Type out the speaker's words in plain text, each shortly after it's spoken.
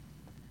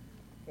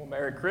Well,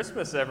 Merry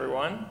Christmas,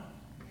 everyone.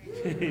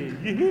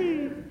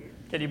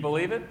 Can you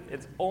believe it?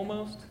 It's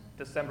almost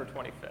December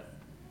 25th.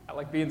 I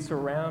like being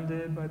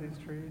surrounded by these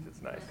trees.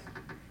 It's nice.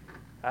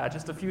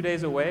 Just a few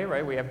days away,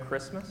 right? We have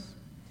Christmas.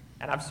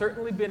 And I've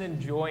certainly been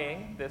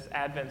enjoying this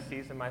Advent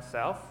season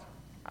myself.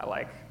 I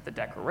like the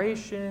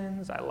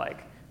decorations. I like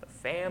the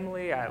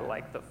family. I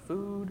like the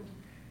food.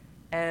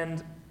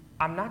 And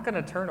I'm not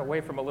going to turn away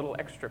from a little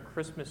extra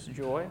Christmas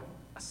joy,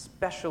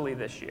 especially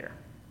this year.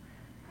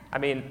 I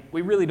mean,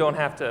 we really don't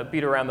have to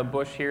beat around the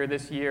bush here.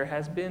 This year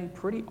has been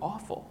pretty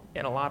awful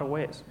in a lot of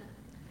ways.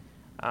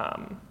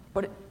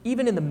 But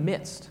even in the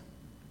midst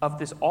of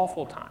this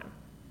awful time,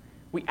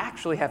 we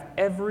actually have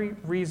every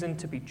reason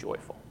to be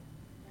joyful.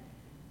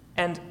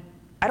 And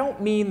I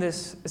don't mean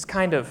this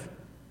kind of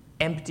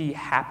empty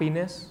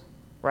happiness,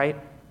 right?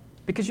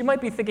 Because you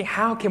might be thinking,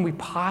 how can we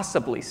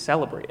possibly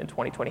celebrate in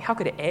 2020? How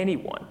could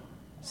anyone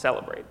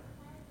celebrate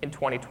in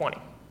 2020?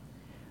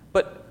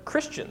 But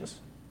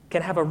Christians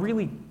can have a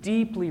really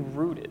deeply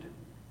rooted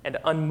and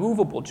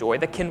unmovable joy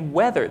that can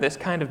weather this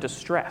kind of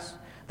distress.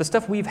 The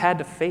stuff we've had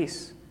to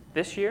face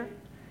this year,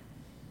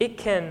 it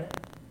can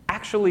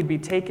actually be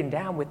taken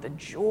down with the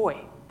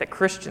joy that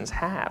Christians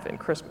have in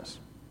Christmas.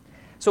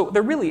 So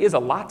there really is a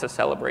lot to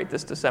celebrate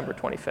this December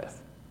 25th.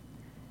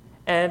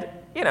 And,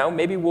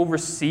 maybe we'll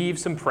receive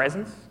some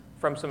presents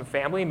from some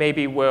family.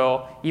 Maybe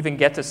we'll even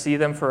get to see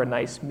them for a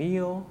nice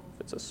meal,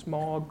 if it's a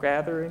small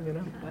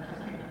gathering,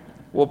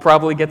 We'll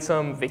probably get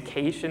some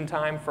vacation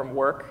time from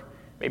work.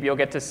 Maybe you'll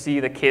get to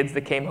see the kids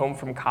that came home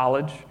from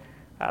college.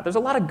 There's a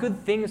lot of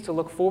good things to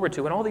look forward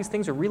to, and all these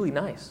things are really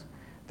nice.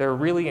 They're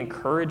really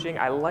encouraging.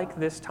 I like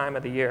this time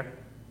of the year.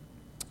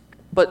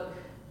 But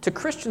to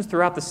Christians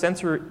throughout the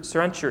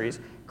centuries,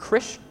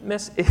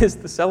 Christmas is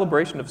the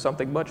celebration of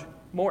something much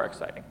more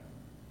exciting.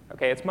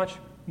 Okay, it's much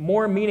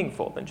more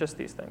meaningful than just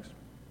these things.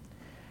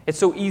 It's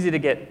so easy to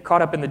get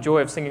caught up in the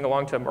joy of singing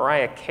along to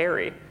Mariah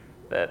Carey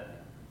that,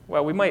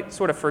 we might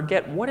sort of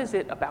forget, what is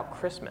it about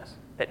Christmas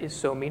that is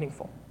so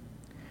meaningful?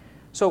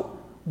 So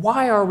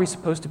why are we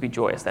supposed to be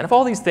joyous then? If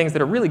all these things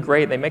that are really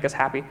great, they make us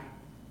happy,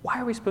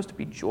 why are we supposed to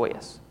be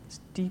joyous?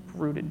 This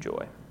deep-rooted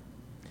joy.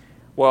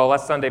 Well,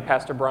 last Sunday,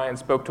 Pastor Brian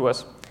spoke to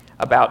us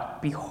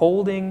about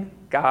beholding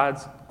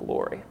God's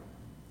glory.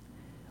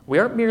 We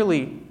aren't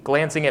merely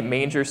glancing at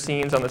manger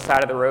scenes on the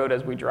side of the road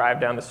as we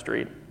drive down the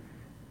street.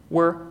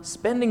 We're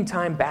spending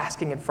time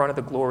basking in front of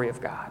the glory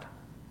of God.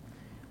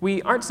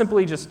 We aren't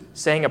simply just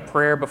saying a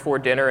prayer before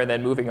dinner and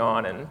then moving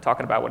on and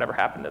talking about whatever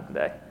happened in the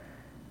day.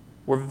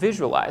 We're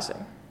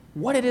visualizing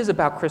what it is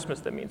about Christmas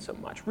that means so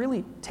much.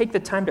 Really take the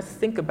time to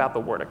think about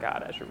the Word of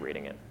God as you're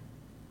reading it.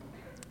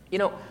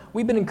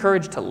 We've been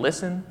encouraged to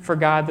listen for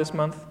God this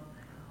month.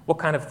 What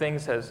kind of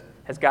things has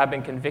God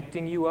been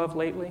convicting you of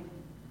lately?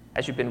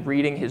 As you've been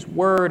reading His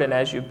Word and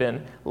as you've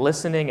been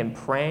listening and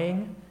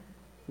praying,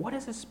 what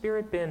has His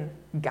Spirit been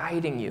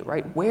guiding you,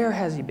 right? Where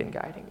has He been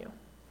guiding you?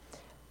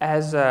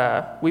 As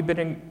we've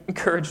been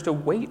encouraged to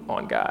wait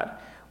on God,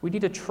 we need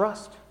to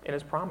trust in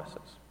His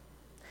promises.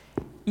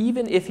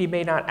 Even if He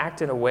may not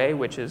act in a way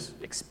which is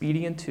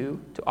expedient to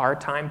our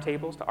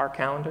timetables, to our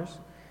calendars,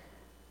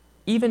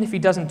 even if He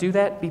doesn't do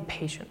that, be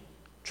patient.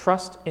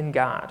 Trust in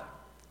God,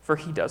 for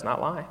He does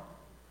not lie.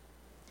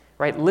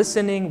 Right?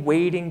 Listening,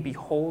 waiting,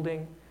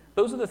 beholding,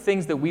 those are the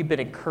things that we've been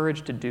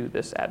encouraged to do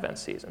this Advent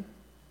season.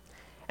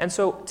 And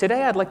so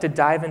today I'd like to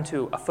dive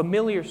into a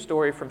familiar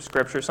story from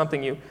Scripture,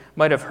 something you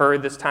might have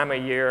heard this time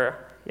of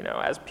year,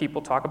 as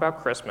people talk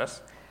about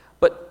Christmas.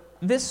 But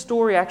this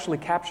story actually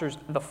captures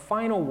the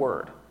final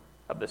word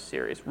of this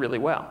series really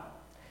well.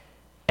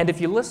 And if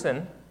you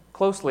listen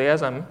closely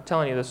as I'm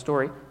telling you this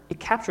story, it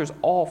captures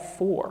all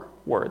 4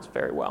 words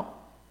very well.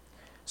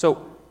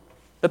 So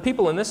the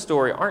people in this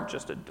story aren't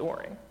just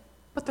adoring,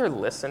 but they're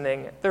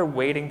listening, they're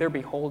waiting, they're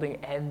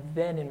beholding, and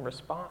then in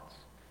response,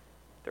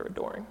 they're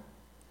adoring.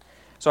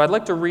 So I'd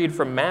like to read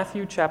from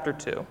Matthew chapter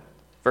 2,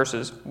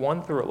 verses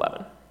 1 through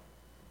 11.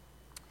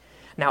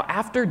 Now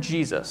after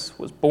Jesus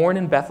was born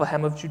in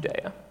Bethlehem of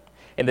Judea,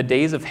 in the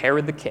days of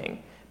Herod the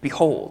king,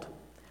 behold,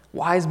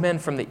 wise men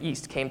from the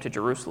east came to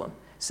Jerusalem,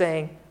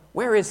 saying,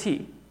 "Where is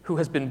he who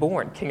has been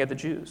born King of the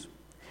Jews?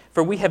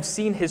 For we have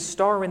seen his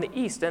star in the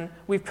east, and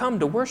we've come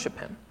to worship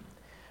him."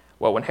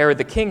 Well, when Herod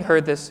the king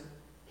heard this,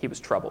 he was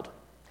troubled,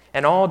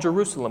 and all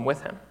Jerusalem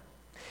with him.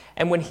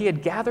 And when he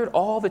had gathered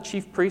all the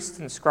chief priests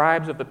and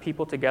scribes of the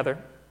people together,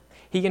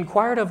 he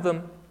inquired of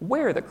them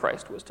where the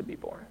Christ was to be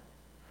born.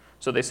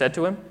 So they said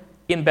to him,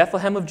 "In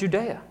Bethlehem of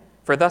Judea,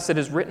 for thus it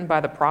is written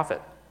by the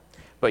prophet,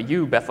 'But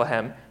you,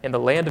 Bethlehem, in the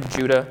land of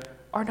Judah,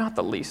 are not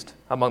the least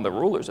among the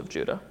rulers of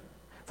Judah.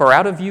 For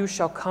out of you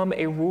shall come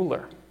a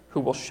ruler who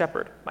will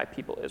shepherd my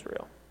people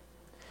Israel.'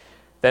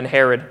 Then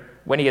Herod,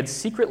 when he had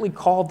secretly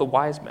called the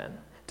wise men,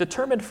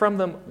 determined from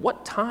them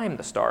what time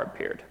the star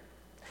appeared.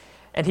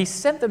 And he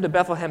sent them to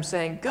Bethlehem,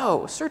 saying,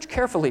 'Go, search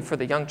carefully for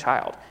the young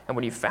child, and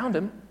when you found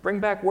him, bring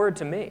back word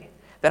to me,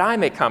 that I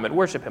may come and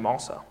worship him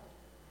also.'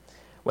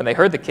 When they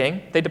heard the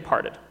king, they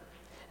departed.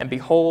 And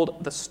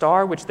behold, the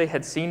star which they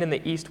had seen in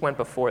the east went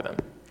before them,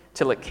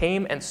 till it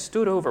came and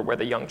stood over where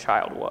the young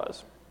child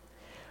was.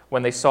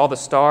 When they saw the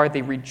star,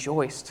 they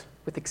rejoiced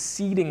with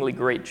exceedingly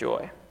great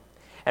joy.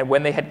 And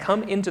when they had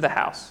come into the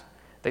house,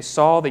 they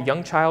saw the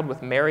young child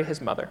with Mary his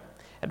mother,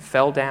 and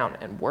fell down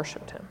and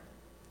worshipped him.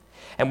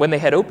 And when they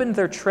had opened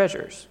their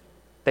treasures,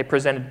 they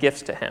presented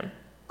gifts to him,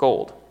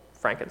 gold,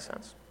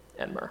 frankincense,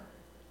 and myrrh.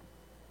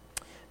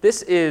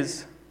 This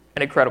is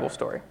an incredible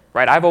story,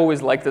 right? I've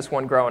always liked this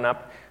one growing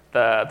up.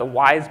 The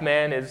wise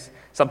men is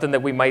something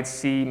that we might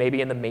see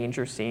maybe in the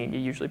manger scene. You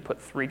usually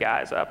put 3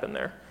 guys up, and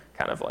they're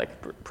kind of like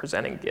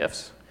presenting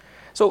gifts.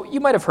 So you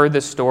might have heard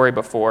this story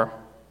before.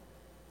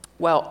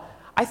 Well,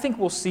 I think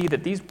we'll see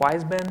that these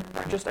wise men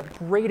are just a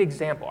great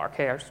example.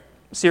 Okay, our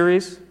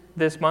series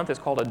this month is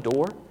called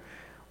Adore.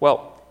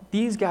 Well,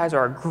 these guys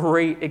are a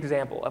great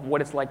example of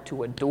what it's like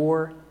to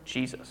adore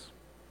Jesus.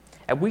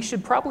 And we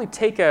should probably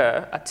take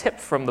a tip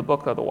from the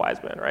book of the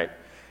wise men, right?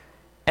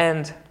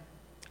 And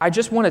I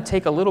just want to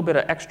take a little bit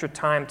of extra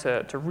time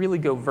to really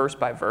go verse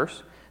by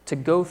verse, to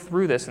go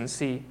through this and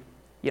see,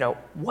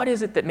 what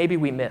is it that maybe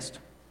we missed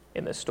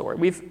in this story?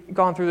 We've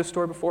gone through this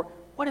story before.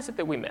 What is it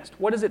that we missed?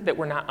 What is it that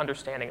we're not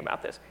understanding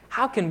about this?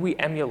 How can we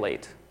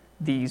emulate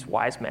these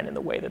wise men in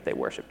the way that they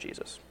worship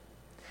Jesus?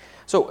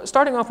 So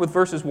starting off with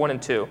verses 1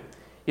 and 2,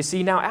 you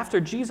see, now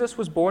after Jesus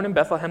was born in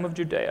Bethlehem of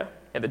Judea,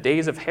 in the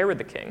days of Herod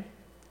the king,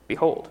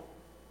 behold,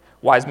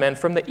 wise men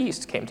from the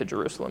east came to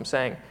Jerusalem,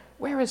 saying,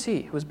 "Where is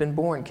he who has been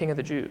born King of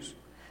the Jews?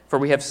 For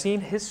we have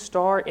seen his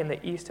star in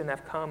the east and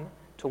have come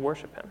to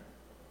worship him."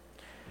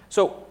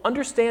 So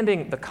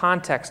understanding the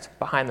context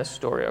behind this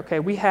story, okay,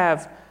 we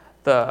have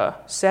the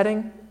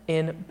setting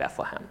in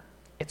Bethlehem.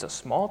 It's a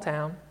small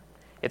town.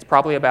 It's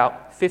probably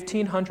about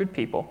 1,500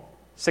 people,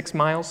 6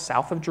 miles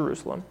south of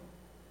Jerusalem.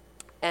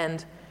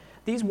 And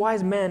these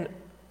wise men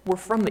were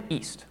from the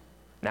east.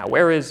 Now,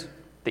 where is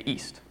the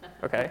east?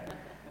 Okay?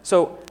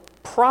 So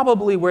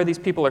probably where these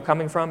people are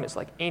coming from is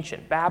like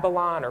ancient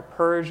Babylon or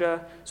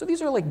Persia. So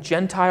these are like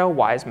Gentile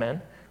wise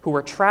men who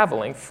are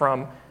traveling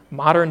from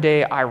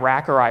modern-day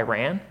Iraq or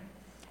Iran,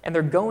 and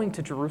they're going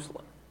to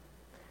Jerusalem.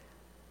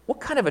 What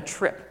kind of a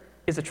trip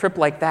is a trip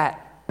like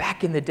that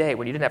back in the day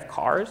when you didn't have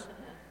cars?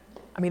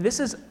 I mean, this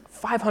is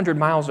 500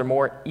 miles or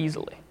more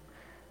easily.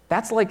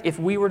 That's like if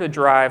we were to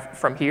drive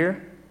from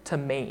here to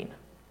Maine,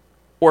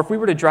 or if we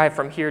were to drive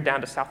from here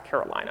down to South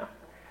Carolina.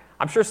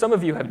 I'm sure some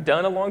of you have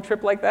done a long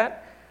trip like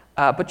that,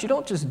 but you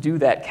don't just do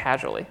that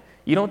casually.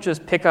 You don't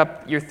just pick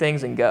up your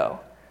things and go.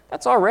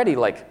 That's already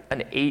like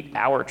an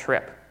 8-hour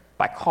trip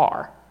by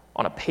car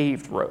on a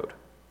paved road.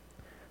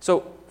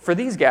 So for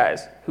these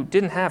guys who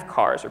didn't have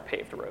cars or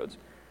paved roads,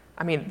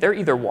 I mean, they're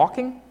either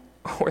walking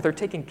or they're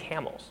taking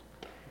camels.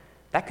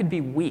 That could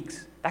be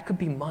weeks. That could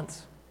be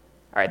months.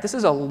 All right, this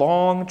is a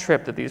long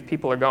trip that these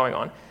people are going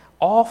on,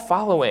 all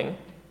following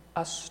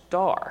a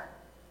star.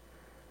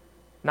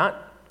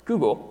 Not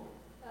Google,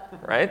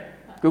 right?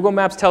 Google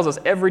Maps tells us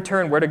every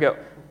turn where to go.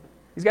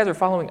 These guys are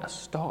following a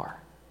star.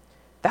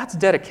 That's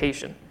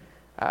dedication.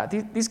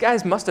 These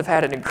guys must have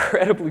had an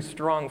incredibly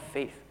strong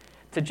faith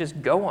to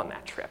just go on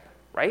that trip,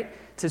 right?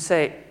 To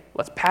say,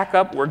 let's pack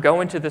up, we're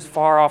going to this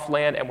far-off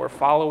land, and we're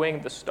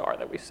following the star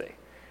that we see.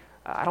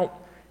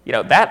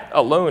 That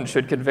alone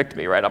should convict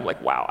me, right? I'm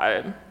like,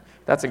 wow,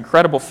 that's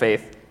incredible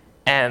faith.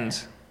 And,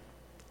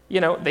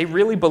 they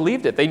really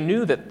believed it. They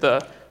knew that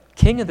the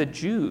King of the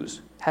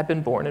Jews had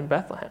been born in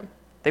Bethlehem.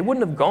 They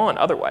wouldn't have gone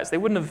otherwise. They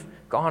wouldn't have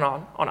gone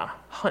on a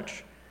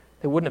hunch.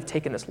 They wouldn't have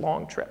taken this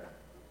long trip.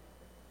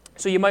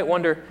 So you might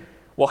wonder,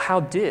 well,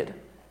 how did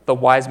the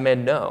wise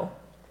men know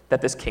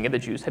that this King of the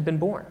Jews had been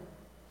born?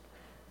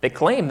 They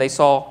claim they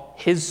saw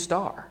his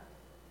star.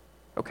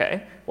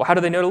 Okay, well, how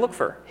do they know to look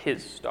for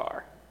his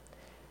star?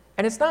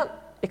 And it's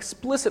not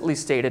explicitly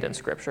stated in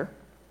Scripture,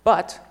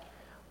 but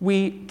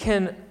we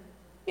can,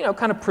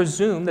 kind of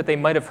presume that they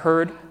might have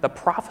heard the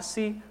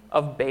prophecy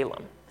of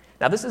Balaam.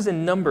 Now, this is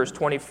in Numbers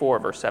 24,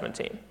 verse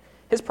 17.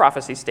 His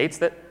prophecy states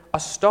that a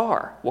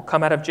star will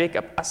come out of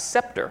Jacob, a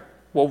scepter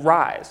will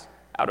rise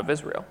out of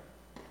Israel.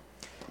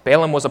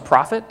 Balaam was a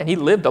prophet, and he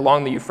lived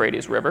along the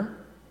Euphrates River.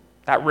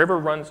 That river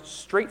runs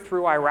straight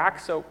through Iraq,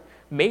 so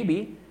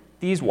maybe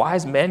these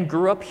wise men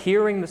grew up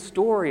hearing the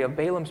story of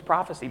Balaam's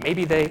prophecy.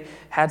 Maybe they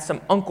had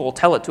some uncle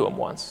tell it to them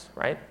once,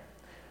 right?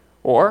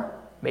 Or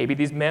maybe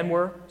these men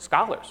were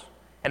scholars,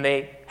 and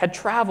they had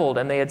traveled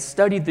and they had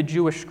studied the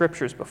Jewish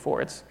scriptures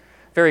before. It's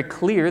very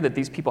clear that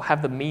these people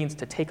have the means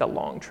to take a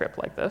long trip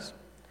like this.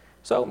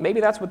 So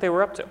maybe that's what they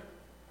were up to.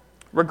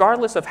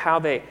 Regardless of how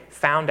they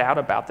found out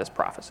about this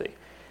prophecy,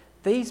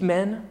 these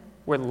men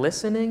were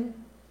listening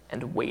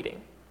and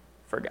waiting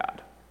for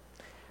God.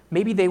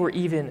 Maybe they were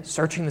even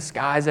searching the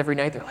skies every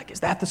night. They're like, is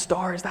that the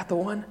star? Is that the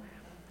one?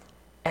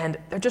 And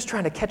they're just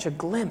trying to catch a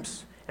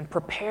glimpse and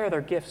prepare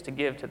their gifts to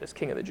give to this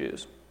King of the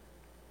Jews.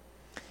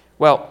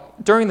 Well,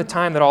 during the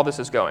time that all this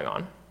is going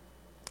on,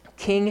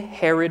 King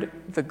Herod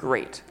the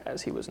Great,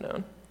 as he was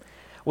known,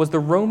 was the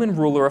Roman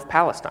ruler of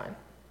Palestine.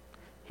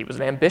 He was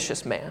an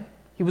ambitious man.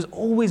 He was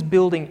always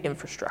building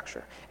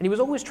infrastructure, and he was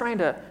always trying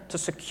to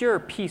secure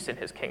peace in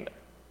his kingdom.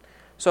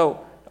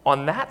 So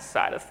on that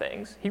side of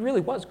things, he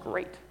really was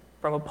great.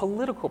 From a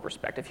political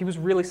perspective, he was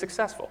really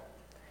successful.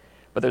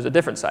 But there's a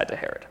different side to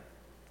Herod.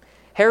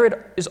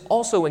 Herod is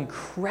also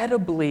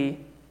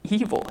incredibly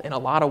evil in a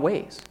lot of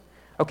ways.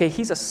 Okay,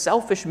 he's a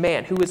selfish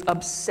man who is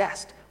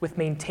obsessed with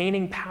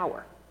maintaining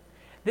power.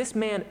 This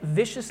man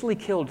viciously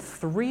killed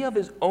 3 of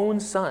his own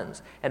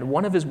sons and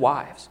 1 of his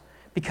wives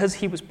because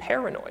he was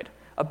paranoid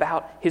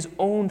about his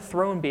own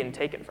throne being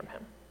taken from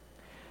him.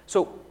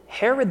 So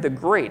Herod the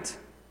Great,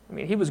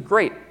 he was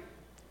great,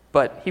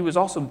 but he was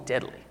also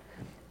deadly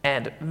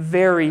and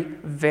very,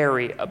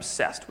 very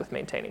obsessed with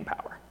maintaining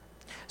power.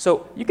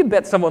 So you can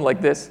bet someone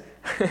like this,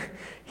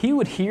 he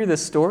would hear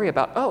this story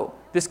about, oh,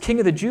 this king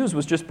of the Jews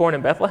was just born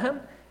in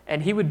Bethlehem,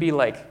 and he would be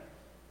like,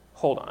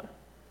 hold on,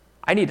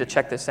 I need to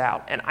check this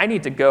out, and I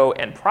need to go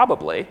and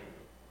probably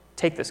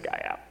take this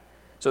guy out.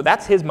 So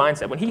that's his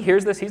mindset. When he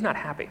hears this, he's not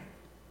happy.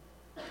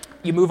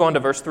 You move on to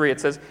verse 3. It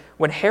says,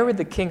 when Herod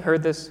the king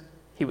heard this,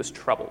 he was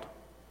troubled,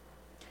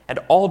 and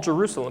all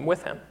Jerusalem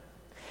with him.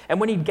 And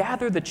when he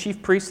gathered the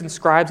chief priests and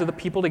scribes of the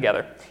people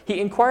together,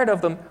 he inquired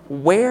of them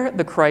where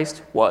the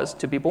Christ was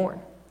to be born.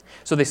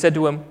 So they said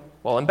to him,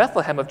 well, in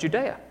Bethlehem of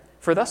Judea,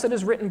 for thus it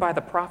is written by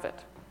the prophet,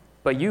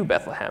 but you,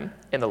 Bethlehem,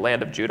 in the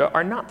land of Judah,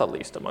 are not the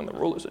least among the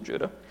rulers of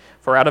Judah,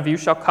 for out of you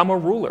shall come a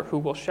ruler who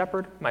will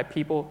shepherd my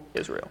people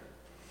Israel.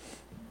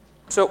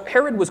 So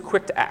Herod was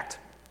quick to act,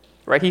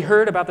 right? He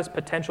heard about this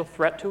potential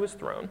threat to his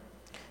throne,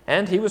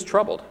 and he was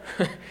troubled.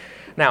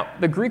 Now,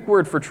 the Greek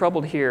word for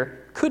troubled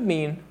here could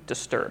mean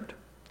disturbed.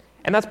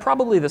 And that's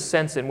probably the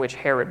sense in which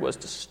Herod was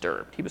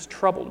disturbed. He was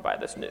troubled by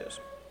this news.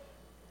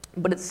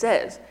 But it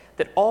says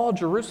that all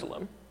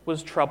Jerusalem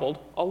was troubled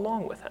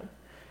along with him.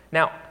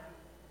 Now,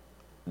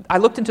 I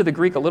looked into the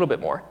Greek a little bit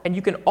more, and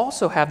you can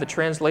also have the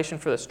translation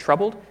for this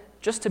troubled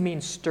just to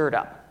mean stirred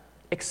up,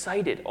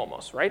 excited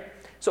almost, right?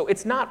 So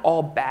it's not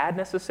all bad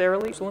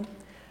necessarily.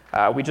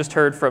 We just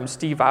heard from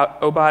Steve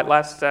Obot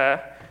last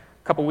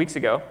couple weeks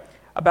ago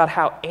about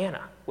how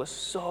Anna was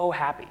so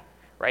happy,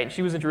 right? And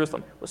she was in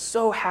Jerusalem, was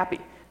so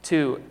happy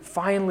to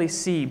finally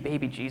see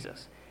baby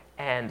Jesus.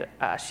 And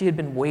she had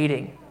been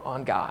waiting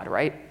on God,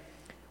 right?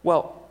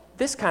 Well,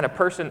 this kind of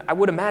person, I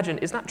would imagine,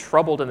 is not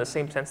troubled in the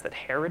same sense that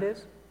Herod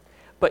is.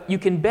 But you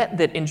can bet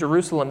that in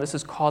Jerusalem, this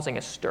is causing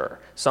a stir.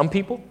 Some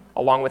people,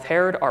 along with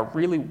Herod, are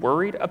really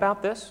worried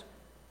about this.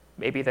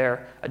 Maybe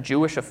they're a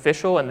Jewish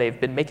official and they've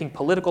been making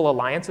political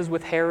alliances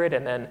with Herod,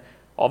 and then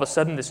all of a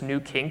sudden this new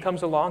king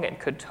comes along and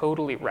could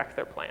totally wreck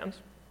their plans.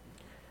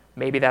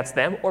 Maybe that's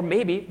them, or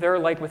maybe they're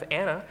like with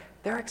Anna,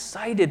 they're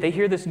excited. They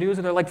hear this news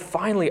and they're like,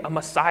 finally, a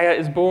Messiah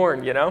is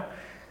born, you know?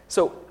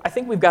 So I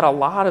think we've got a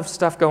lot of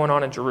stuff going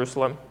on in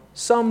Jerusalem,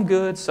 some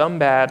good, some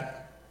bad.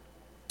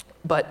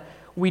 But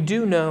we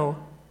do know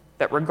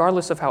that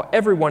regardless of how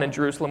everyone in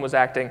Jerusalem was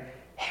acting,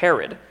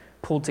 Herod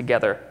pulled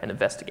together an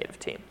investigative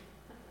team.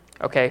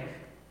 Okay?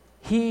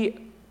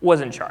 He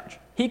was in charge.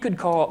 He could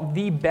call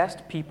the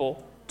best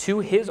people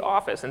to his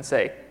office and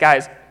say,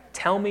 guys,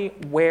 tell me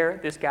where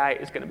this guy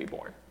is going to be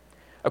born.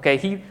 Okay,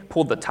 he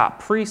pulled the top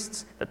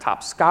priests, the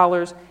top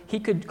scholars. He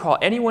could call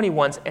anyone he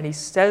wants, and he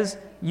says,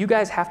 you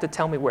guys have to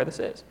tell me where this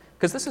is,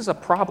 because this is a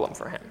problem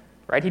for him,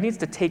 right? He needs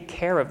to take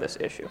care of this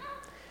issue.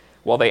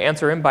 Well, they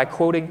answer him by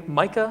quoting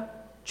Micah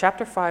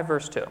chapter 5,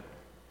 verse 2.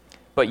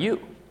 But you,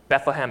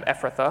 Bethlehem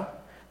Ephrathah,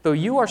 though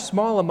you are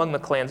small among the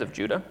clans of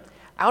Judah,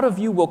 out of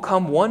you will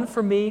come one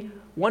for me,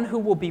 one who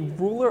will be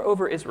ruler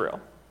over Israel,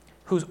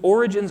 whose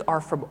origins are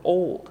from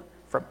old,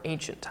 from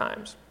ancient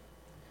times.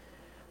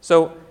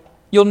 So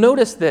you'll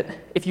notice that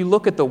if you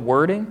look at the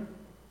wording,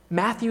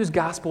 Matthew's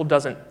gospel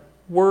doesn't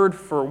word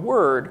for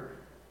word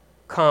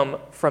come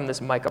from this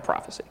Micah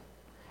prophecy.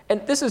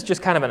 And this is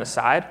just kind of an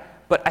aside,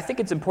 but I think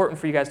it's important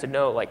for you guys to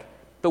know, like,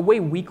 the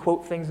way we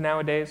quote things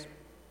nowadays,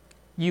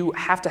 you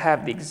have to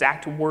have the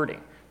exact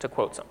wording to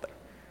quote something.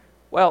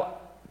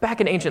 Well, back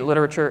in ancient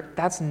literature,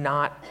 that's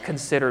not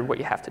considered what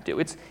you have to do.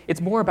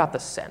 It's more about the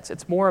sense.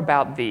 It's more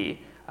about the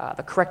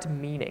correct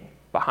meaning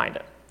behind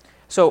it.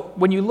 So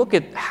when you look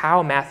at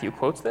how Matthew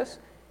quotes this,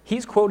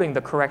 he's quoting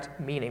the correct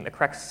meaning, the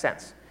correct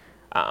sense.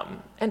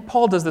 And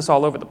Paul does this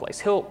all over the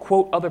place. He'll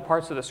quote other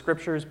parts of the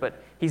scriptures,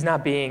 but he's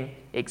not being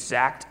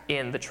exact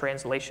in the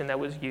translation that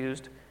was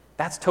used.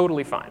 That's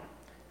totally fine.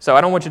 So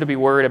I don't want you to be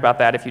worried about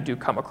that if you do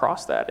come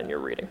across that in your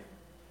reading.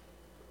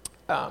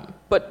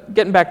 But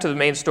getting back to the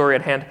main story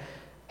at hand,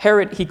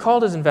 Herod, he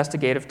called his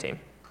investigative team,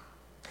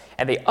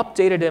 and they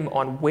updated him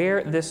on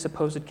where this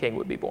supposed king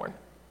would be born.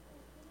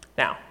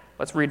 Now,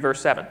 let's read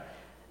verse 7.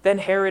 Then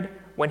Herod,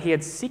 when he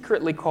had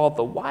secretly called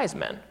the wise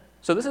men,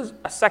 so this is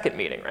a second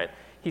meeting, right?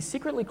 He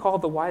secretly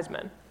called the wise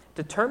men,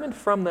 determined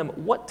from them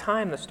what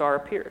time the star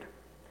appeared.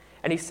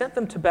 And he sent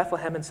them to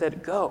Bethlehem and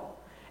said, go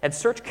and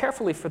search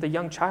carefully for the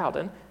young child,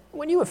 and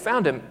when you have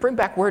found him, bring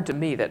back word to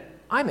me that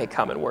I may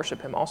come and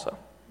worship him also.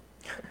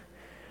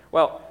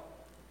 Well,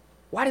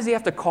 why does he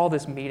have to call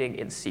this meeting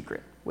in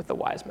secret with the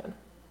wise men?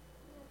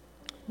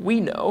 We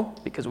know,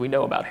 because we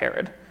know about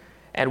Herod,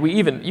 and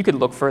you could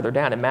look further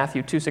down in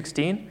Matthew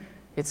 2:16,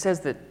 it says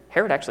that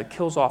Herod actually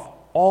kills off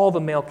all the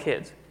male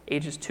kids,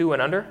 ages 2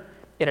 and under,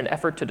 in an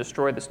effort to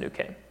destroy this new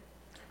king.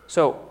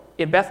 So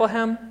in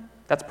Bethlehem,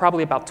 that's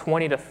probably about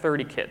 20 to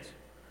 30 kids.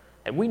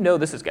 And we know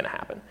this is going to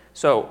happen.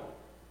 So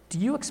do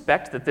you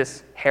expect that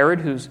this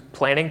Herod who's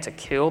planning to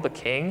kill the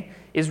king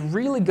is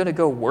really going to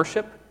go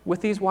worship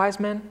with these wise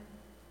men?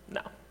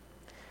 No.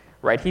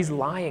 Right? He's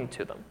lying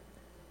to them.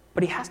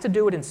 But he has to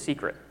do it in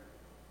secret.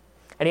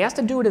 And he has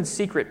to do it in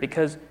secret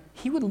because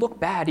he would look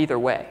bad either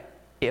way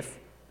if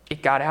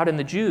it got out in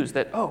the Jews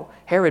that, oh,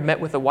 Herod met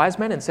with the wise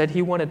men and said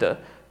he wanted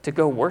to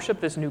go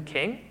worship this new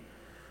king.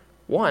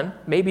 One,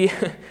 maybe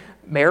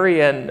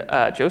Mary and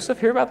Joseph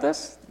hear about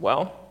this.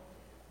 Well,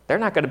 they're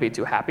not going to be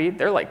too happy.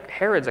 They're like,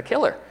 Herod's a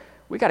killer.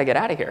 We got to get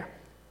out of here.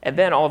 And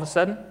then all of a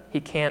sudden, he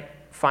can't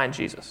find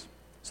Jesus.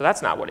 So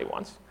that's not what he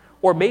wants.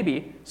 Or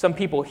maybe some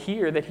people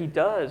hear that he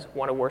does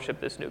want to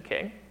worship this new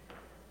king,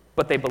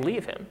 but they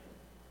believe him.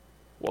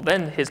 Well,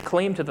 then his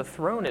claim to the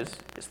throne is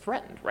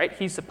threatened, right?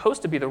 He's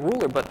supposed to be the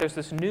ruler, but there's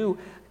this new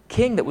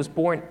king that was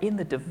born in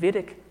the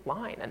Davidic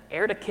line, an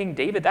heir to King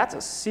David. That's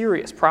a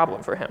serious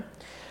problem for him.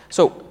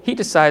 So he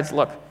decides,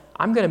 look,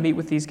 I'm going to meet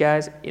with these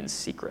guys in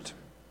secret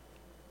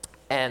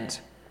and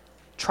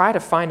try to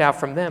find out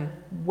from them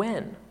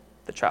when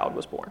the child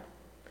was born.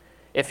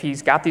 If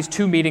he's got these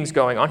two meetings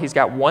going on, he's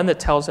got one that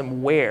tells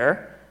him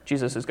where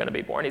Jesus is going to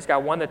be born. He's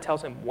got one that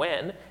tells him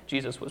when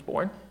Jesus was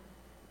born.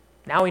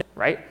 Now he,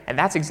 right? And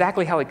that's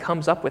exactly how he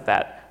comes up with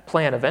that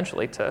plan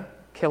eventually to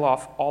kill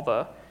off all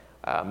the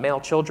male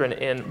children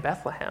in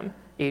Bethlehem,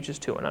 ages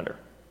 2 and under.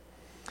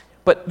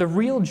 But the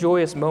real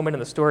joyous moment in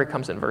the story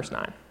comes in verse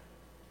 9.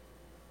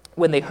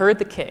 When they heard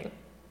the king,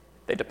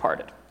 they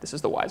departed. This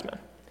is the wise men.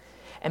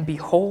 And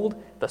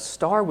behold, the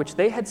star which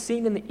they had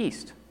seen in the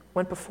east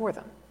went before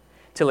them,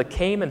 till it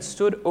came and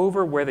stood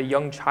over where the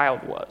young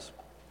child was.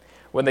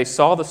 When they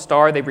saw the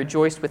star, they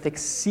rejoiced with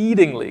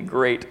exceedingly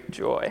great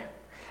joy.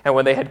 And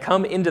when they had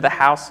come into the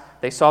house,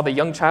 they saw the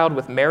young child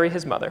with Mary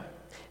his mother,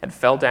 and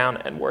fell down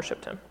and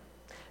worshipped him.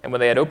 And when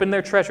they had opened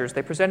their treasures,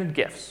 they presented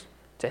gifts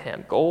to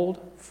him,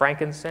 gold,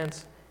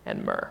 frankincense,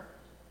 and myrrh.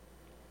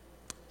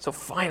 So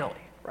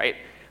finally, right,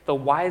 the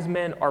wise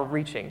men are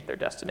reaching their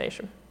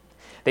destination.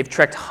 They've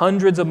trekked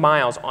hundreds of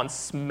miles on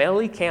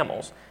smelly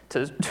camels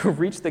to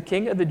reach the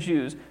King of the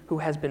Jews who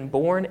has been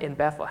born in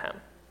Bethlehem.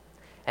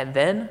 And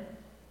then,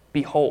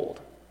 behold,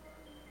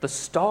 the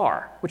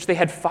star, which they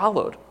had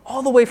followed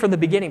all the way from the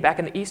beginning back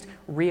in the east,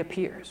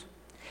 reappears.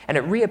 And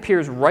it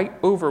reappears right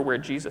over where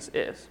Jesus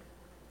is.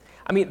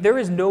 I mean, there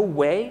is no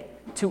way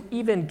to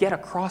even get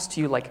across to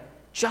you like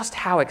just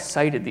how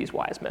excited these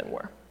wise men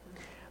were.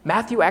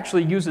 Matthew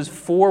actually uses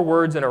 4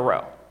 words in a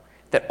row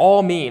that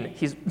all mean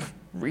he's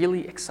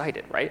really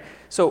excited, right?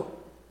 So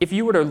if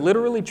you were to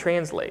literally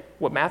translate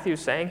what Matthew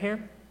is saying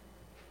here,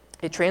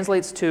 it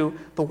translates to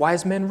the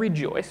wise men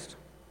rejoiced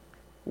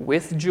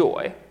with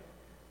joy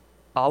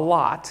a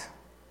lot,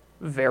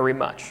 very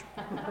much.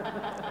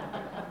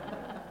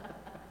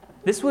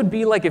 This would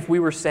be like if we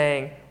were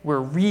saying we're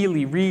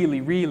really,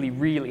 really, really,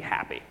 really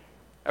happy,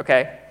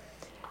 okay?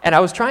 And I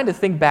was trying to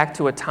think back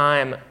to a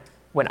time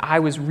when I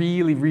was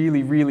really,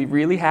 really, really,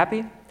 really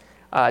happy,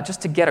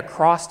 just to get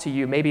across to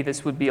you, maybe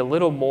this would be a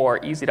little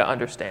more easy to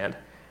understand.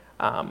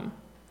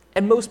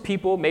 And most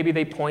people, maybe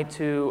they point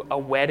to a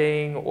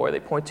wedding or they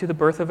point to the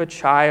birth of a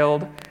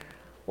child.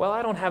 Well,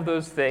 I don't have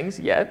those things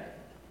yet,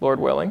 Lord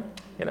willing.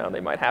 You know,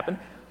 they might happen.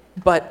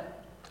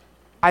 But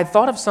I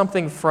thought of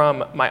something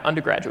from my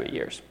undergraduate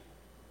years.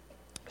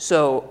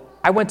 So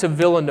I went to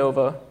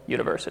Villanova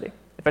University.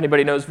 If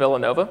anybody knows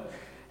Villanova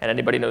and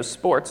anybody knows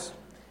sports,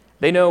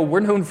 they know we're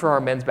known for our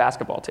men's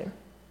basketball team,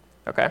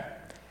 okay?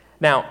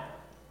 Now,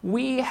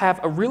 we have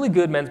a really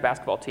good men's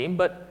basketball team,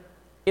 but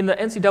in the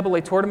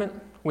NCAA tournament,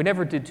 we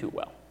never did too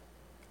well.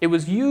 It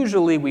was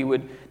usually we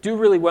would do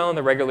really well in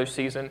the regular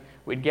season,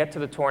 we'd get to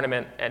the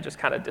tournament and just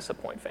kind of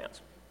disappoint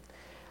fans.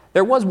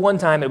 There was one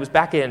time, it was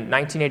back in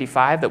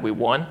 1985 that we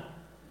won.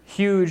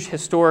 Huge,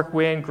 historic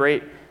win,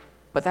 great.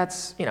 But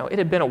that's, you know, it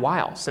had been a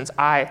while since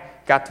I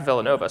got to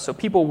Villanova, so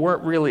people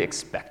weren't really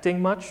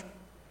expecting much.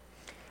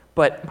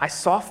 But my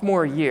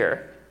sophomore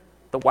year,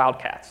 the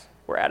Wildcats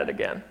were at it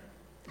again.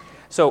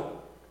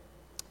 So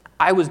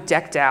I was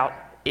decked out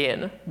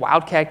in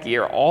Wildcat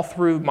gear all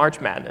through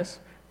March Madness,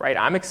 right?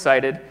 I'm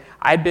excited.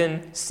 I'd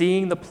been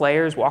seeing the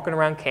players walking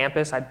around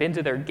campus. I'd been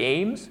to their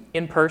games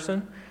in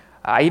person.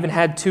 I even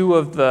had 2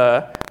 of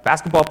the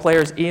basketball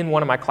players in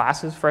one of my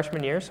classes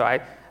freshman year, so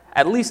I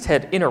at least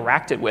had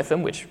interacted with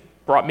them, which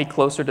brought me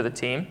closer to the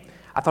team.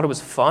 I thought it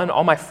was fun.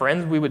 All my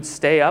friends, we would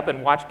stay up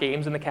and watch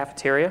games in the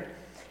cafeteria,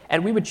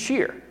 and we would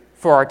cheer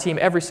for our team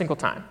every single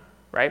time,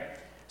 right?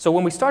 So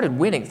when we started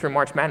winning through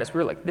March Madness, we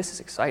were like, this is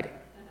exciting,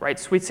 right?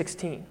 Sweet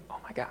 16, oh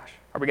my gosh,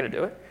 are we going to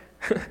do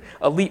it?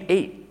 Elite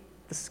 8,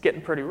 this is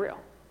getting pretty real.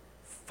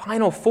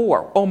 Final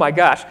 4, oh my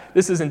gosh,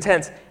 this is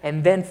intense.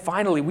 And then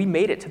finally, we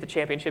made it to the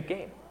championship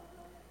game.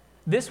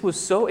 This was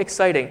so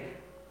exciting.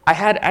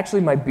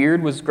 Actually, my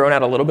beard was grown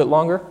out a little bit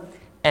longer,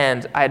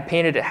 and I had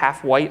painted it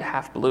half white,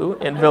 half blue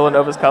in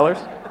Villanova's colors.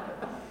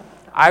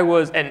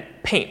 And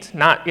paint,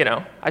 not,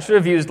 I should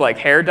have used like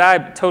hair dye,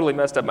 but totally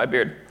messed up my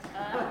beard.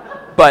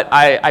 But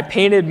I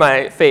painted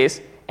my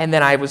face, and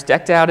then I was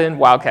decked out in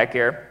Wildcat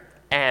gear,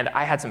 and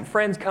I had some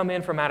friends come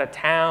in from out of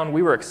town.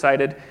 We were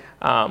excited.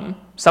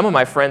 Some of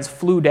my friends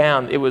flew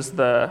down. It was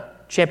the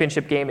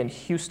championship game in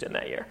Houston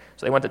that year,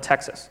 so they went to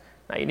Texas.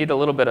 Now, you need a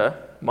little bit of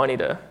money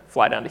to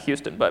fly down to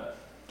Houston, but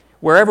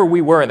wherever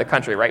we were in the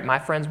country, right, my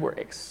friends were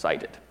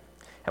excited,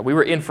 and we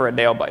were in for a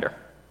nail-biter.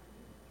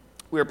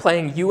 We were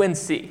playing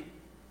UNC.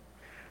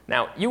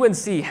 Now,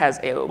 UNC has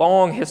a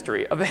long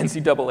history of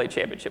NCAA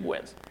championship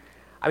wins.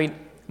 I mean,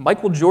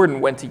 Michael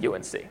Jordan went to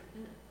UNC.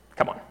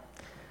 Come on.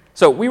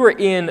 So we were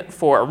in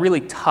for a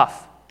really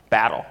tough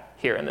battle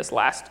here in this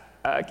last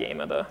game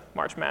of the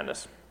March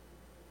Madness.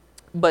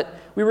 But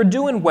we were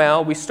doing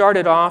well. We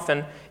started off,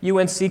 and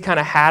UNC kind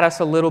of had us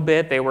a little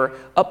bit. They were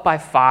up by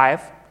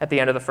 5 at the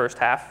end of the first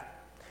half.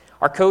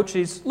 Our coach,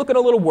 he's looking a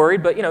little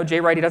worried, but, Jay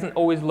Wright, he doesn't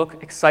always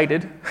look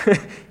excited,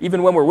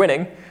 even when we're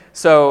winning.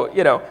 So,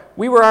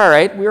 we were all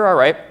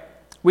right.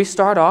 We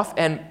start off,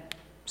 and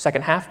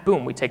second half,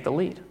 boom, we take the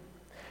lead.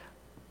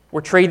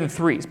 We're trading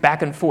threes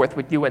back and forth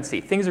with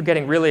UNC. Things are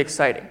getting really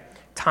exciting.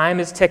 Time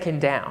is ticking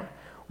down.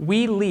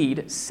 We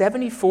lead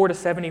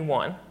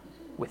 74-71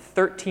 with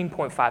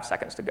 13.5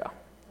 seconds to go.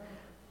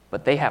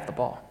 But they have the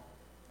ball.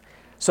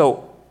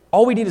 So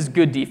all we need is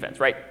good defense,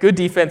 right? Good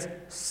defense,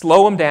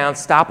 slow them down,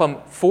 stop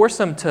them, force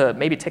them to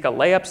maybe take a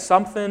layup,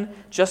 something,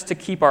 just to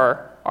keep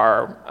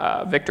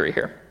our victory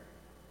here.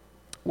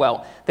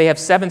 Well, they have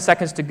 7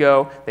 seconds to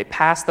go. They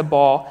pass the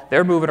ball.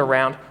 They're moving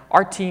around.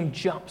 Our team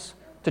jumps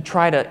to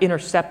try to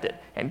intercept it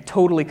and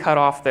totally cut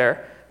off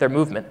their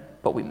movement,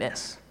 but we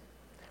miss.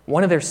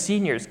 One of their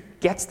seniors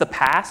gets the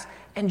pass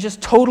and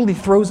just totally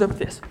throws up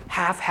this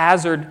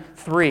haphazard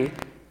three.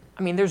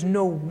 I mean, there's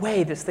no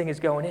way this thing is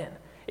going in.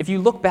 If you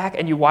look back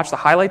and you watch the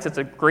highlights, it's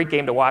a great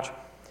game to watch.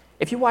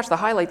 If you watch the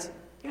highlights,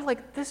 you're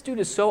like, this dude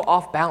is so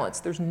off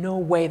balance. There's no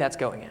way that's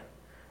going in.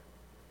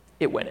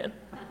 It went in.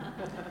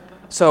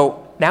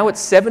 So now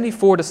it's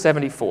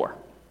 74-74.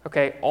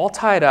 Okay, all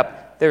tied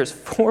up. There's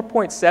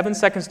 4.7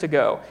 seconds to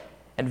go,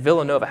 and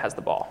Villanova has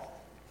the ball.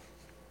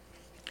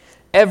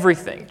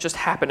 Everything just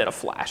happened in a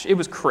flash. It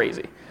was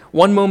crazy.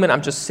 One moment,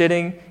 I'm just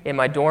sitting in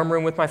my dorm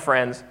room with my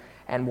friends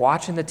and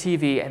watching the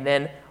TV, and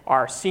then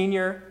our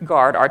senior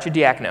guard,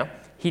 Arcidiacono,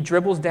 he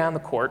dribbles down the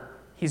court.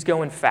 He's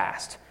going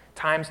fast.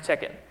 Time's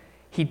ticking.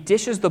 He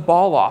dishes the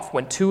ball off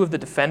when 2 of the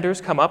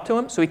defenders come up to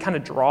him, so he kind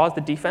of draws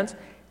the defense,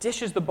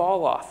 dishes the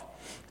ball off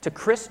to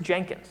Chris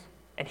Jenkins,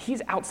 and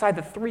he's outside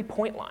the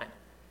three-point line.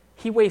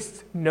 He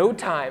wastes no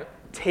time,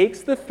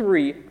 takes the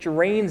three,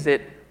 drains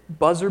it,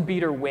 buzzer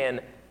beater win.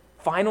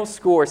 Final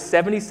score,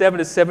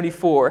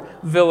 77-74,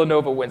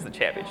 Villanova wins the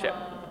championship,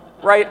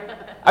 right?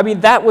 I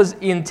mean, that was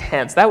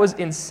intense. That was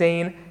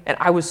insane, and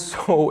I was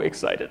so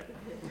excited.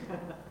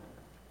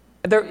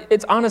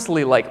 It's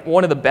honestly like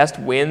one of the best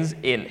wins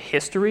in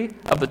history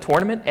of the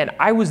tournament, and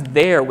I was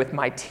there with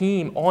my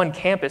team on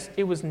campus.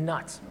 It was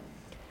nuts.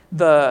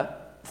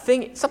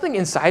 Something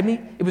inside me,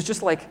 it was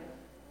just like,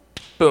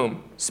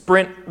 boom,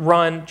 sprint,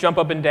 run, jump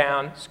up and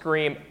down,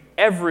 scream.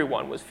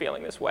 Everyone was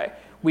feeling this way.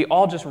 We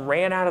all just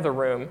ran out of the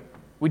room.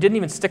 We didn't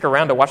even stick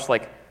around to watch the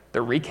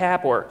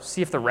recap or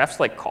see if the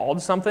refs called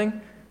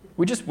something.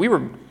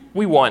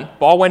 We won.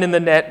 Ball went in the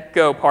net,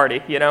 go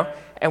party,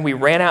 And we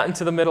ran out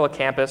into the middle of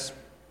campus.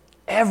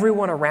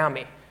 Everyone around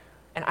me,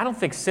 and I don't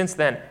think since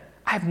then,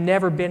 I've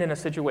never been in a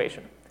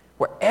situation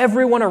where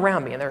everyone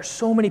around me, and there are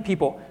so many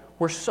people,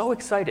 were so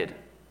excited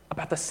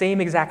about the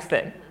same exact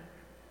thing.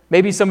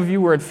 Maybe some of you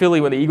were in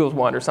Philly when the Eagles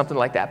won or something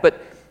like that, but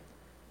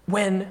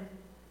when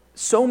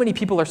so many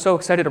people are so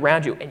excited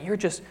around you and you're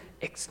just,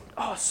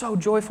 so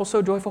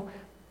joyful,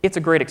 it's a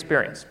great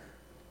experience.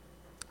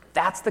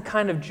 That's the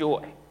kind of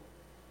joy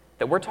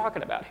that we're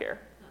talking about here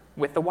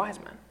with the wise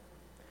men.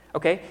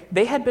 Okay?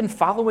 They had been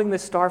following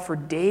this star for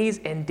days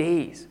and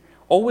days,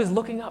 always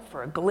looking up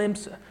for a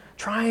glimpse,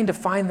 trying to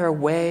find their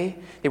way.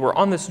 They were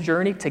on this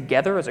journey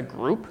together as a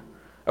group.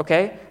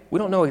 Okay? We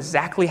don't know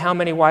exactly how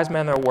many wise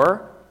men there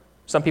were.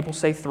 Some people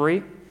say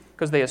 3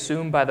 because they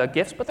assume by the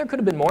gifts, but there could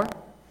have been more.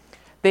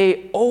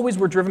 They always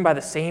were driven by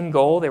the same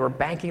goal. They were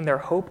banking their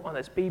hope on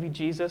this baby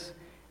Jesus,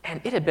 and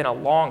it had been a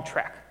long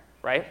trek,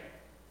 right?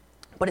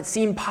 But it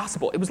seemed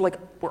possible. It was like,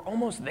 we're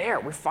almost there.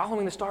 We're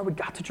following the star. We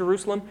got to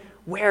Jerusalem.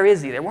 Where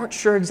is he? They weren't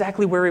sure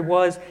exactly where he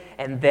was,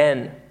 and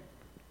then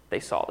they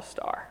saw the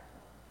star.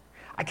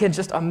 I can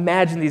just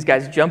imagine these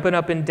guys jumping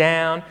up and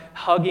down,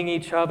 hugging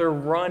each other,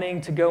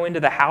 running to go into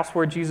the house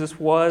where Jesus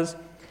was.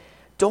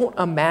 Don't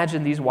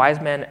imagine these wise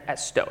men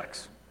as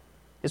Stoics,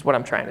 is what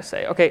I'm trying to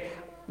say. Okay,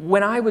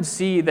 when I would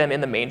see them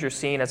in the manger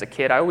scene as a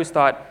kid, I always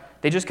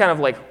thought they just kind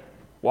of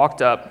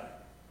walked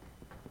up,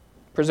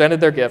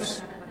 presented their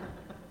gifts,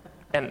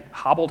 and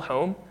hobbled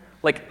home.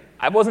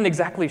 I wasn't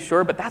exactly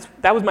sure, but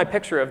that was my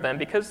picture of them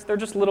because they're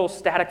just little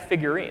static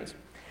figurines.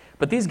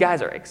 But these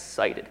guys are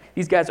excited.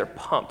 These guys are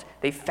pumped.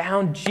 They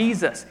found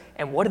Jesus,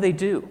 and what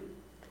do?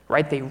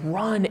 Right? They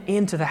run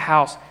into the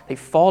house, they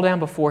fall down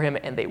before him,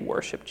 and they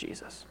worship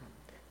Jesus.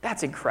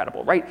 That's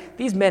incredible, right?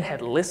 These men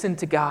had listened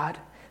to God.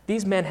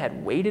 These men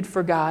had waited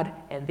for God,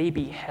 and they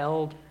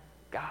beheld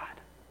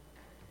God.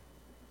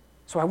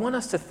 So I want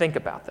us to think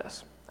about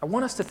this. I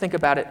want us to think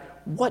about it.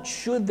 What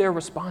should their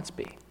response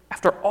be?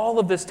 After all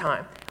of this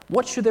time,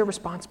 what should their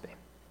response be?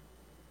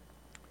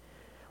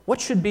 What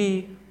should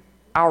be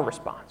our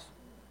response?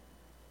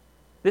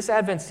 This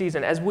Advent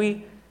season, as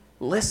we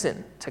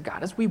listen to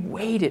God, as we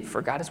waited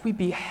for God, as we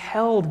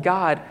beheld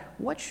God,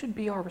 what should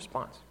be our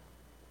response?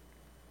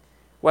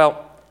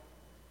 Well,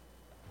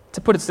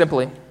 to put it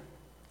simply,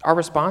 our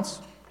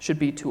response should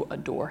be to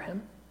adore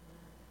him.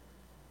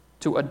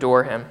 To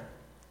adore him.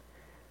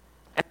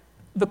 And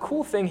the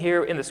cool thing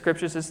here in the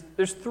scriptures is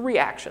there's 3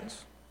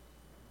 actions,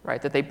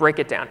 right, that they break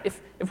it down.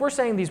 If we're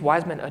saying these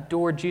wise men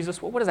adored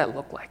Jesus, well, what does that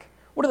look like?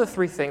 What are the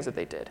 3 things that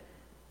they did?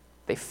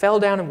 They fell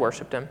down and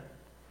worshiped him.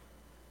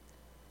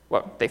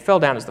 Well, they fell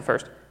down as the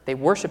first. They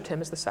worshiped him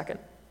as the second.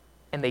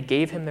 And they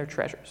gave him their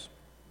treasures.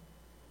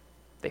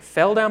 They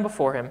fell down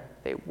before him.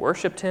 They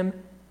worshiped him.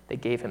 They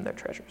gave him their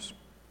treasures.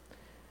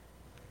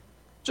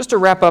 Just to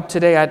wrap up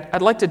today,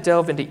 I'd like to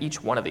delve into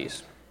each one of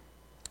these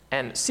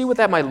and see what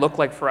that might look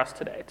like for us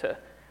today,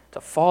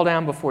 to fall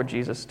down before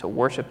Jesus, to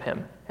worship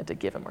him, and to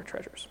give him our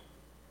treasures.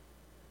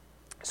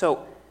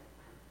 So,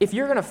 if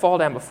you're going to fall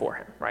down before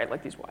him, right,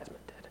 like these wise men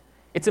did,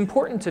 it's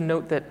important to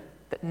note that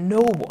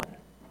no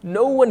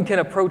one can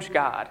approach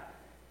God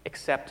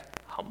except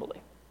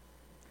humbly.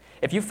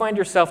 If you find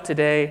yourself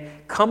today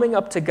coming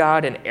up to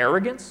God in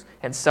arrogance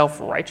and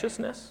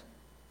self-righteousness,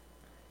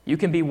 you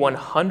can be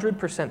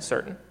 100%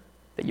 certain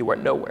that you are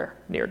nowhere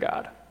near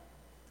God.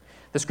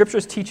 The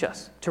scriptures teach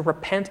us to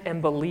repent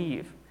and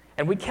believe,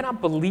 and we cannot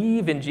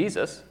believe in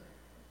Jesus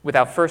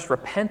without first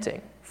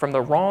repenting from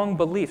the wrong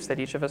beliefs that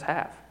each of us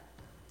have.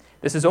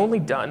 This is only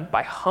done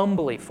by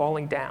humbly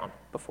falling down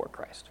before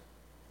Christ.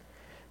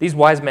 These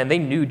wise men, they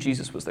knew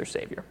Jesus was their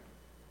Savior,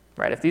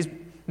 right? If these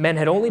men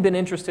had only been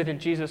interested in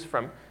Jesus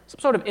from some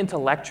sort of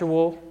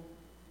intellectual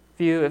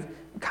view,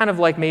 kind of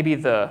like maybe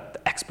the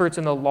experts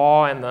in the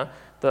law and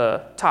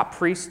the top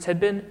priests had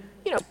been,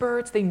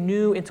 experts, they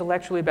knew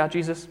intellectually about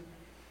Jesus.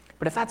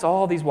 But if that's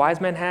all these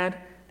wise men had,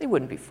 they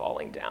wouldn't be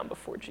falling down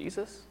before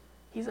Jesus.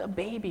 He's a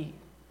baby.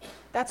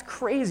 That's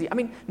crazy. I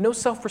mean, no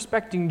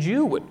self-respecting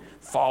Jew would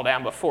fall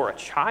down before a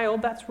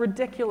child. That's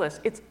ridiculous.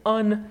 It's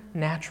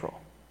unnatural.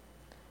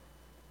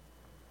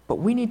 But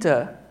we need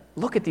to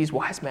look at these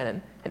wise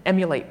men and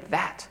emulate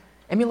that.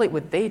 Emulate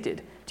what they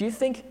did. Do you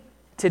think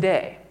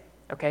today,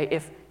 okay,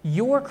 if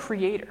your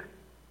Creator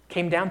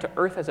came down to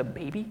earth as a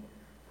baby,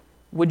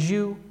 would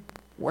you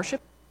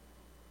worship?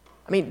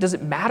 I mean, does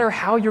it matter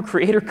how your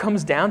Creator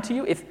comes down to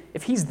you?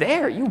 If he's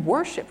there, you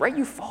worship, right?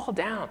 You fall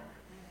down.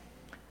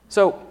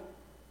 So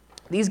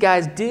these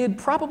guys did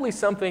probably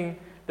something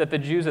that the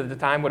Jews at the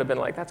time would have been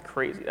like, that's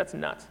crazy, that's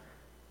nuts.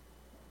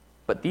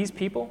 But these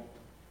people,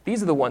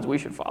 these are the ones we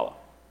should follow.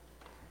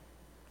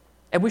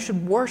 And we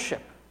should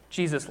worship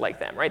Jesus like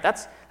them, right?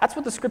 That's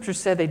what the scriptures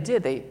said they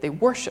did. They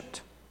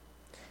worshiped.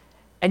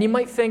 And you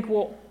might think,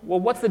 well,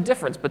 what's the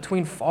difference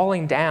between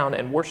falling down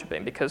and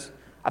worshiping? Because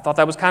I thought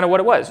that was kind of what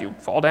it was. You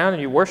fall down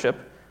and you worship,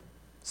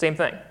 same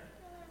thing.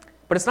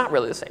 But it's not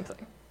really the same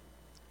thing.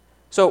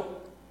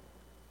 So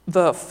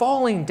the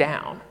falling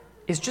down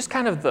is just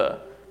kind of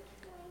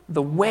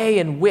the way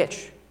in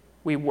which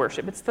we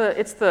worship. I'm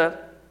trying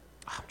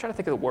to think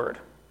of the word.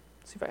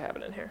 Let's see if I have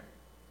it in here.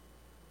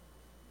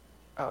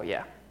 Oh,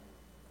 yeah.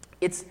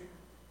 It's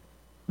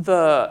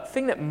the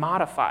thing that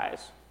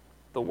modifies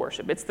the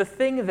worship. It's the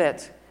thing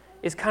that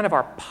is kind of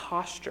our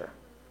posture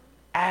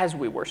as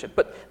we worship.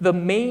 But the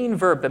main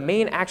verb, the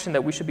main action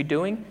that we should be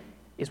doing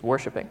is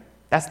worshiping.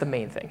 That's the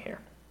main thing here.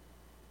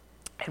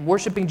 And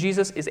worshiping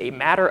Jesus is a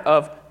matter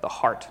of the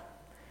heart.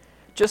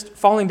 Just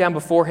falling down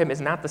before him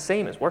is not the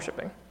same as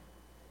worshiping.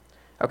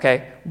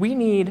 Okay? We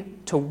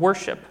need to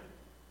worship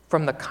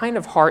from the kind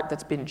of heart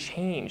that's been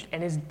changed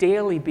and is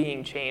daily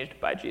being changed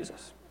by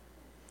Jesus.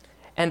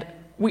 And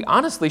we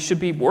honestly should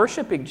be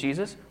worshiping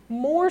Jesus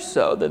more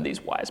so than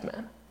these wise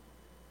men.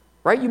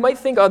 Right? You might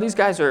think, oh, these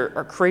guys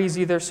are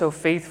crazy, they're so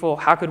faithful,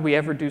 how could we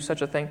ever do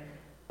such a thing?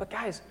 But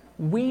guys,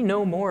 we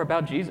know more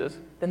about Jesus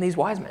than these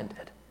wise men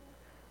did.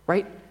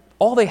 Right?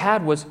 All they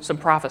had was some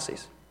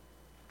prophecies.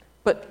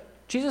 But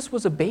Jesus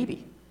was a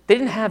baby. They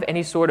didn't have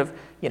any sort of,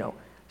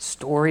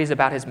 stories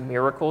about his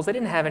miracles. They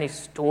didn't have any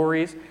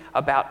stories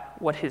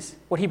about what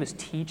he was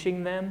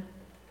teaching them.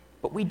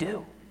 But we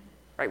do.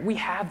 Right? We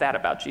have that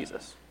about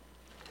Jesus.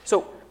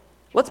 So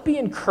let's be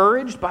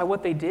encouraged by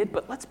what they did,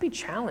 but let's be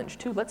challenged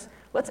too. Let's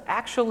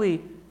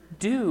actually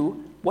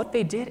do what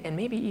they did and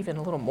maybe even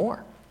a little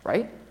more,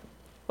 right?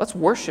 Let's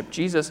worship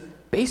Jesus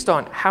based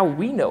on how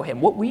we know him,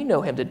 what we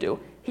know him to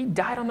do. He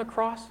died on the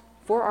cross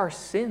for our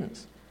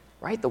sins,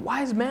 right? The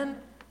wise men,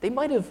 they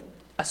might have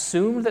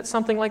assumed that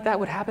something like that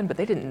would happen, but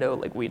they didn't know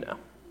like we know.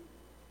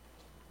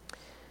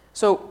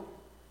 So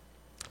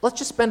let's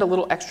just spend a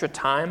little extra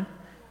time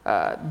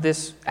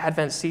this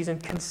Advent season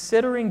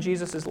considering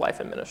Jesus' life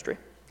and ministry.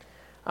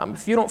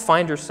 If you don't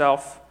find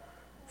yourself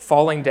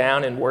falling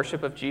down in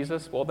worship of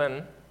Jesus, well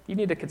then you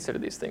need to consider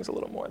these things a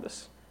little more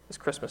this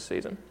Christmas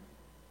season.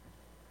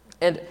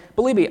 And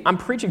believe me, I'm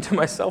preaching to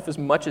myself as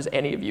much as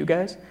any of you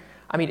guys.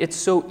 I mean, it's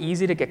so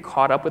easy to get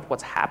caught up with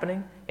what's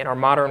happening in our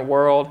modern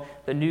world.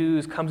 The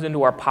news comes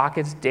into our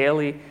pockets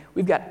daily.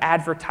 We've got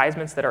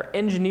advertisements that are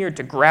engineered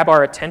to grab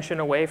our attention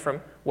away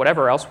from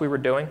whatever else we were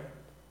doing.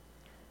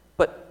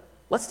 But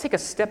let's take a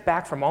step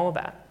back from all of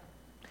that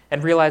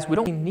and realize we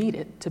don't need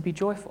it to be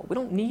joyful. We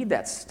don't need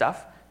that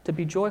stuff to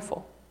be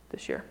joyful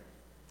this year.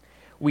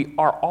 We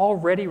are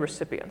already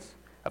recipients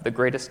of the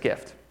greatest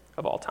gift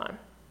of all time.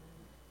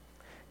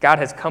 God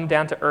has come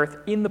down to earth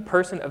in the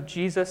person of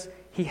Jesus.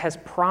 He has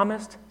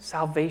promised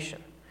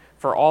salvation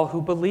for all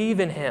who believe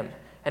in him,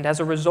 and as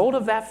a result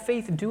of that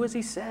faith, do as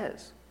he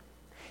says.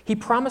 He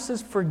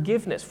promises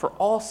forgiveness for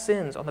all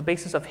sins on the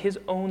basis of his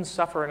own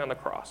suffering on the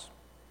cross.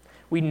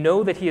 We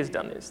know that he has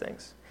done these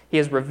things. He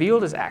has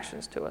revealed his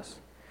actions to us.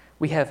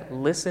 We have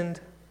listened,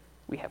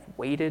 we have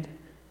waited,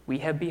 we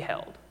have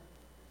beheld,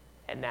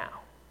 and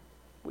now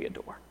we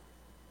adore.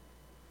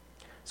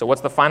 So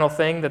what's the final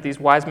thing that these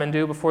wise men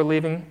do before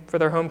leaving for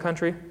their home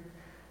country?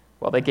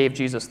 Well, they gave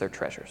Jesus their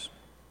treasures.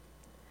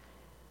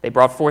 They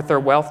brought forth their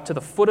wealth to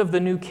the foot of the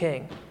new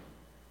king.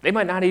 They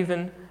might not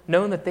even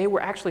known that they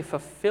were actually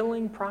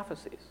fulfilling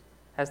prophecies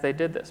as they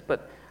did this.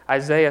 But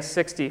Isaiah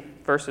 60,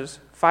 verses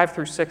 5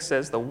 through 6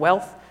 says, "The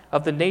wealth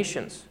of the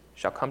nations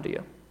shall come to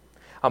you.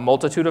 A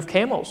multitude of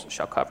camels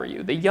shall cover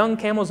you. The young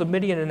camels of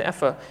Midian and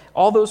Ephah,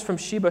 all those from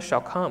Sheba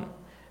shall come.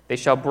 They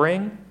shall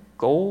bring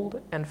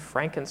gold and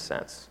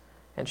frankincense,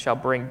 and shall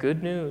bring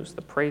good news,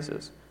 the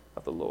praises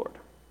of the Lord."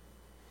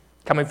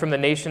 Coming from the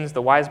nations,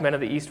 the wise men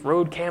of the east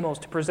rode camels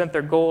to present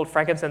their gold,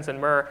 frankincense,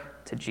 and myrrh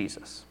to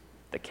Jesus,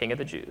 the King of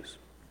the Jews.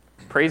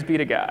 Praise be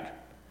to God.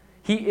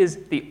 He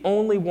is the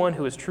only one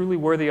who is truly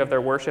worthy of their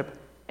worship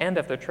and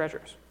of their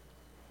treasures.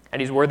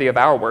 And he's worthy of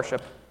our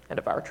worship and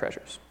of our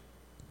treasures.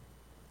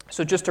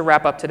 So just to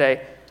wrap up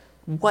today,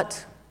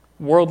 what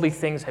worldly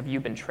things have you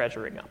been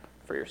treasuring up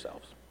for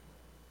yourselves?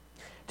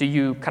 Do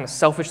you kind of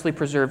selfishly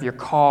preserve your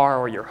car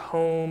or your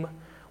home?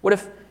 What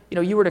if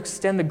you were to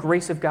extend the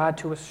grace of God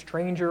to a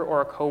stranger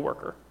or a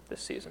coworker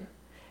this season?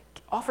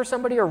 Offer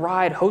somebody a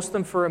ride, host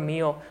them for a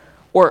meal.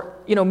 Or,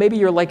 maybe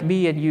you're like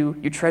me and you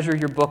treasure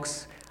your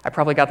books. I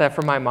probably got that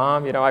from my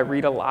mom. I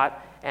read a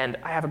lot, and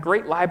I have a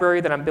great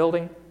library that I'm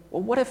building.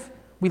 Well, what if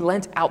we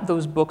lent out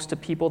those books to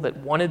people that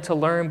wanted to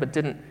learn but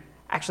didn't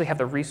actually have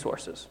the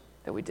resources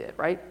that we did,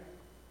 right?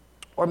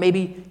 Or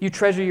maybe you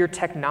treasure your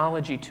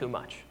technology too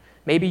much.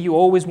 Maybe you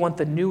always want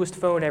the newest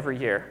phone every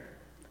year.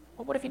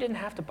 Well, what if you didn't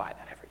have to buy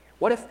that every year?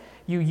 What if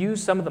you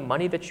use some of the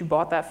money that you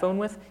bought that phone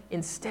with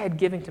instead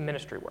giving to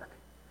ministry work?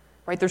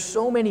 Right? There's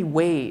so many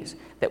ways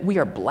that we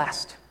are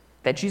blessed,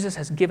 that Jesus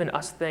has given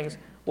us things.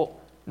 Well,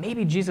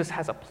 maybe Jesus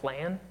has a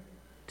plan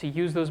to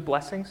use those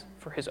blessings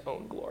for his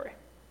own glory,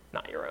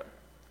 not your own.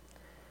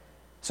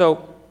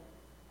 So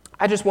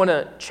I just want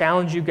to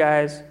challenge you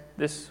guys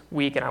this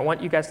week, and I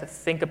want you guys to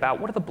think about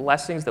what are the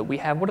blessings that we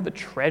have, what are the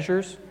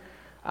treasures.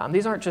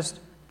 These aren't just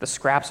the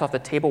scraps off the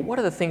table. What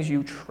are the things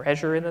you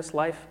treasure in this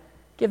life?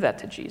 Give that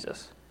to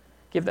Jesus.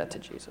 Give that to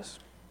Jesus.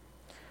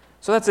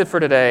 So that's it for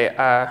today.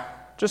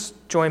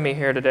 Just join me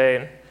here today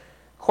in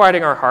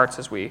quieting our hearts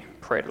as we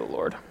pray to the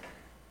Lord.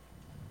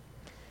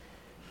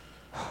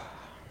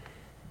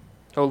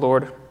 Oh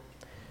Lord,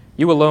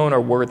 you alone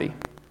are worthy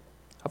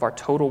of our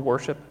total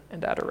worship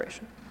and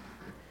adoration.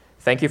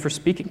 Thank you for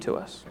speaking to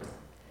us.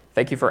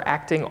 Thank you for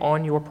acting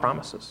on your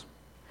promises.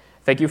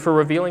 Thank you for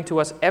revealing to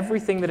us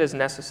everything that is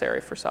necessary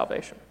for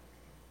salvation.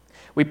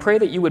 We pray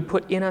that you would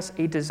put in us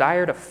a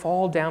desire to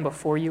fall down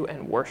before you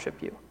and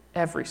worship you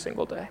every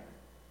single day.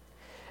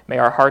 May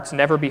our hearts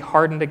never be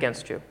hardened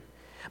against you.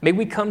 May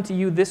we come to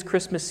you this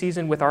Christmas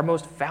season with our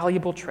most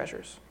valuable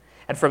treasures,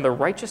 and from the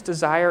righteous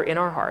desire in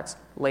our hearts,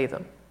 lay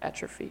them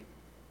at your feet.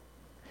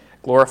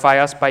 Glorify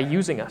us by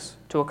using us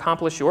to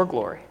accomplish your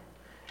glory.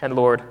 And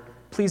Lord,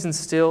 please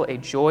instill a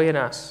joy in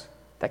us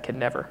that can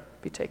never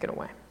be taken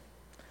away.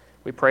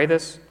 We pray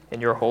this in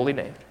your holy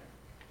name.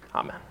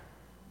 Amen.